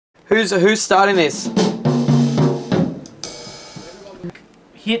Who's starting this?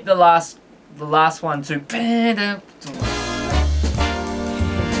 Hit the last one too.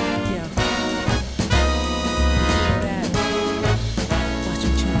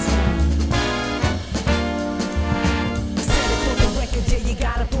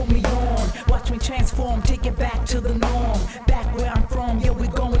 Transform, take it back to the norm. Back where I'm from, yeah,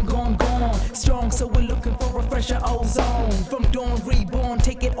 we're going, gone. Strong, so we're looking for a fresher ozone. From dawn, reborn,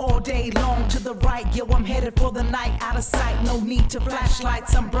 take it all day long. To the right, yo, I'm headed for the night. Out of sight, no need to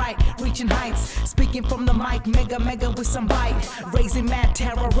flashlights. I'm bright, reaching heights. Speaking from the mic, mega with some bite. Raising mad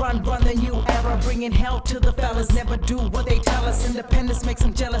terror, run the new era. Bringing hell to the fellas, never do what they tell us. Independence makes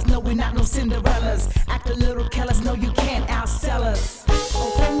them jealous, no, we're not no Cinderellas. Act a little careless, no, you can't outsell us.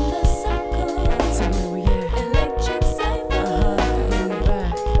 Open the circle. So where we at? Electric cycle.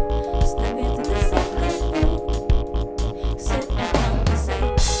 Back. Step into the circle. Sit and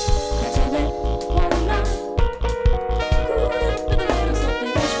conversate. Catch it, one night. Cool up with a little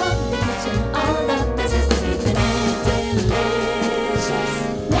something fresh from the kitchen. All the business is keeping it delicious.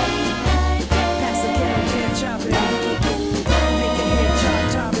 Late night day. Pass the carrot, head chopping. Make a head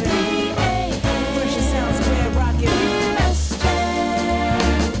chop it. Fresh and sounds clear, rockin'.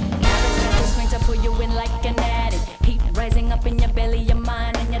 Like an addict, heat rising up in your belly, your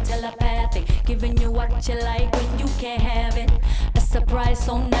mind and your telepathic, giving you what you like when you can't have it. A surprise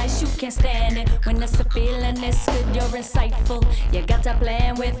so nice you can't stand it. When it's a feeling this good, you're insightful. You got a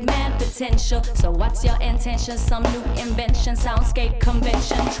plan with mad potential. So what's your intention? Some new invention, soundscape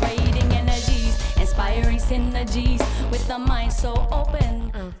convention, trading energies, inspiring synergies with a mind so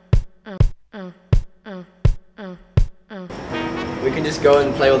open. We can just go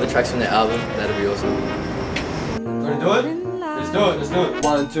and play all the tracks from the album. That'd be awesome. Wanna do it? Let's do it.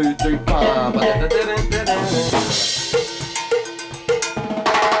 1, 2, 3, 4.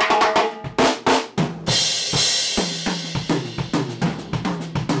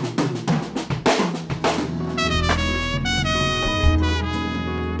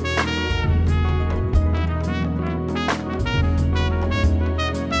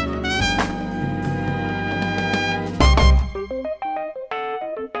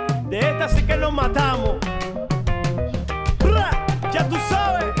 De esta sí que nos matamos. Ya tú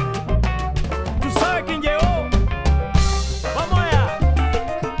sabes quién llegó. Vamos allá.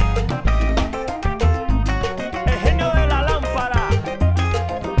 El genio de la lámpara.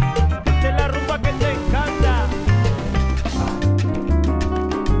 Esta es la rumba que te encanta.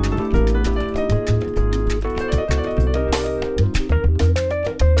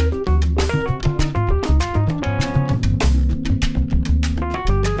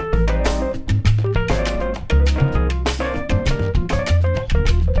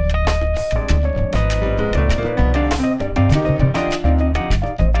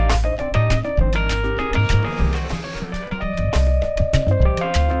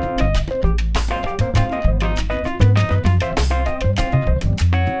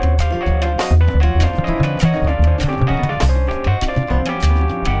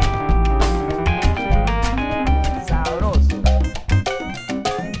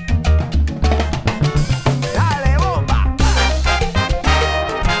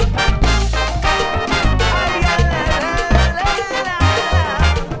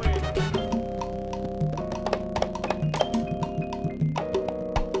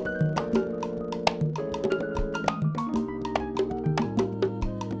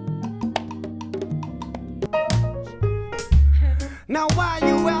 Now why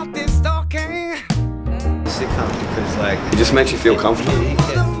you out there stalking? Sitcom because like it just makes you feel comfortable.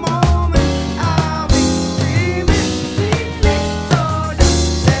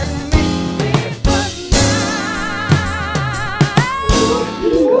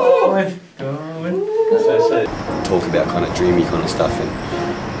 Talk about kind of dreamy kind of stuff, and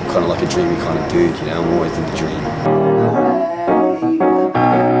I'm kind of like a dreamy kind of dude, you know. I'm always in the dream.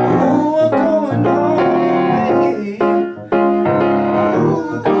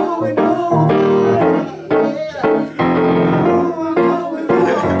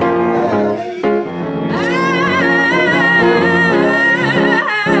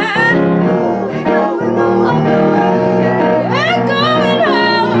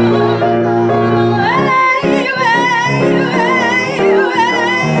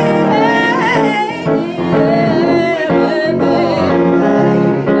 Yeah.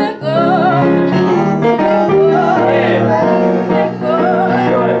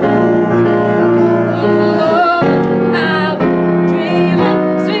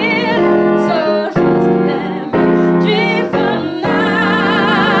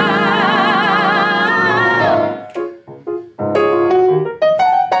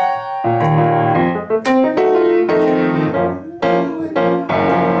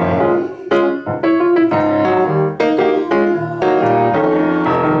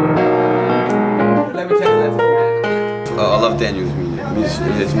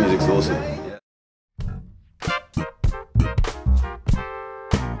 His music's awesome. Yeah.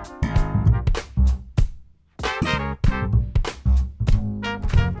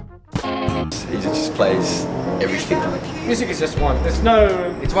 He just plays everything. Music is just one. There's no.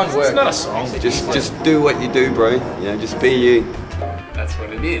 It's one word. It's not a song. Just do what you do, bro. You know, just be you. That's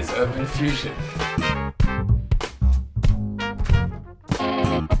what it is. Urban fusion.